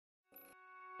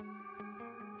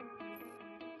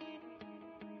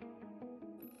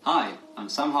Hi, I'm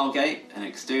Sam Holgate, an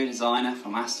exterior designer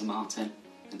from Aston Martin,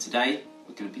 and today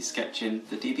we're going to be sketching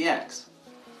the DBX.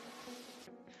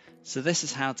 So this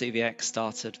is how DBX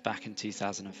started back in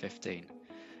 2015.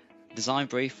 The design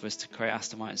brief was to create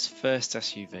Aston Martin's first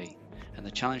SUV, and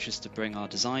the challenge was to bring our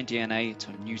design DNA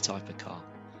to a new type of car.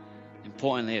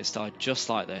 Importantly, it started just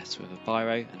like this, with a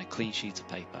biro and a clean sheet of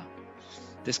paper.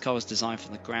 This car was designed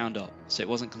from the ground up, so it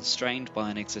wasn't constrained by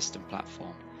an existing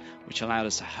platform, which allowed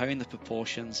us to hone the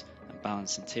proportions and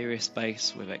balance interior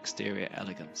space with exterior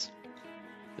elegance.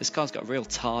 This car's got a real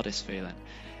TARDIS feeling.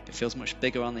 It feels much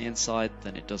bigger on the inside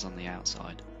than it does on the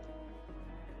outside.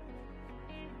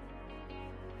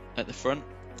 At the front,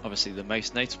 obviously the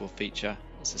most notable feature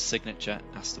is the signature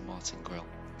Aston Martin grille.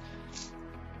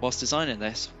 Whilst designing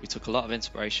this, we took a lot of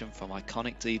inspiration from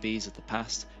iconic DBs of the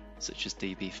past, such as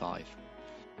DB5.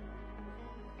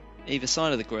 Either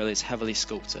side of the grille is heavily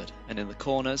sculpted, and in the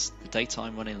corners, the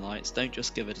daytime running lights don't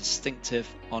just give a distinctive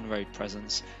on-road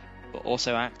presence, but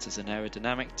also act as an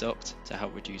aerodynamic duct to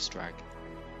help reduce drag.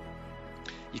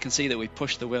 You can see that we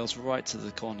pushed the wheels right to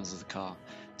the corners of the car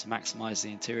to maximise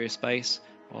the interior space,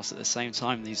 whilst at the same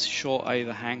time these short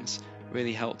overhangs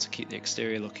really help to keep the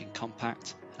exterior looking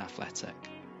compact and athletic.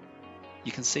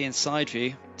 You can see in side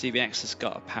view, DBX has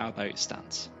got a powerboat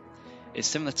stance. It's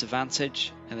similar to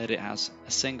Vantage in that it has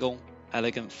a single,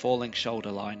 elegant falling shoulder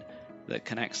line that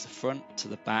connects the front to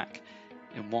the back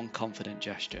in one confident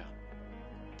gesture,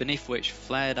 beneath which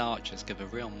flared arches give a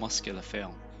real muscular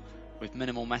feel, with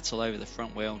minimal metal over the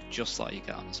front wheel just like you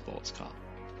get on a sports car.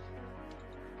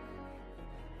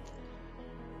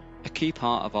 A key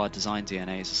part of our design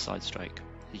DNA is a side strake.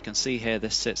 You can see here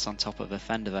this sits on top of a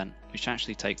fender vent, which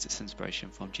actually takes its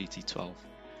inspiration from GT12.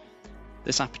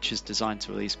 This aperture is designed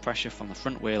to release pressure from the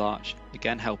front wheel arch,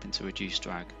 again helping to reduce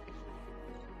drag.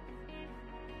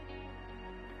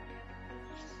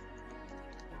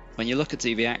 When you look at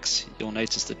DBX, you'll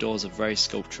notice the doors are very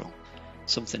sculptural,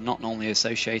 something not normally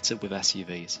associated with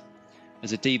SUVs.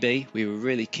 As a DB, we were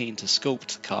really keen to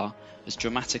sculpt the car as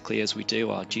dramatically as we do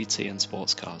our GT and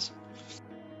sports cars.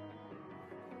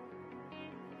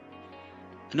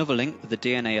 Another link with the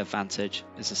DNA of Vantage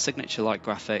is a signature-like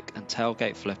graphic and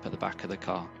tailgate flip at the back of the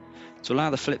car. To allow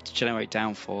the flip to generate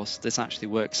downforce, this actually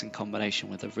works in combination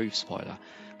with a roof spoiler,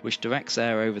 which directs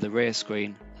air over the rear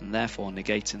screen and therefore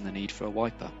negating the need for a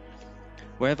wiper.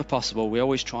 Wherever possible, we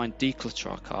always try and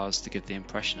declutter our cars to give the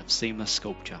impression of seamless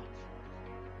sculpture.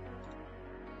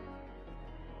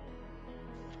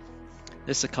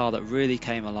 This is a car that really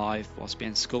came alive whilst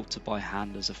being sculpted by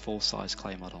hand as a full-size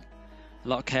clay model. A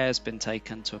lot of care has been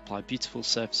taken to apply beautiful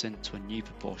surfacing to a new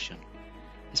proportion.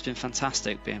 It's been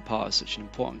fantastic being part of such an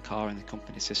important car in the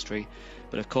company's history,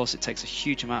 but of course it takes a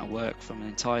huge amount of work from an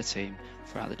entire team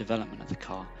throughout the development of the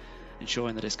car,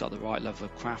 ensuring that it's got the right level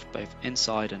of craft both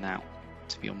inside and out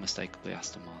to be unmistakably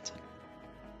Aston Martin.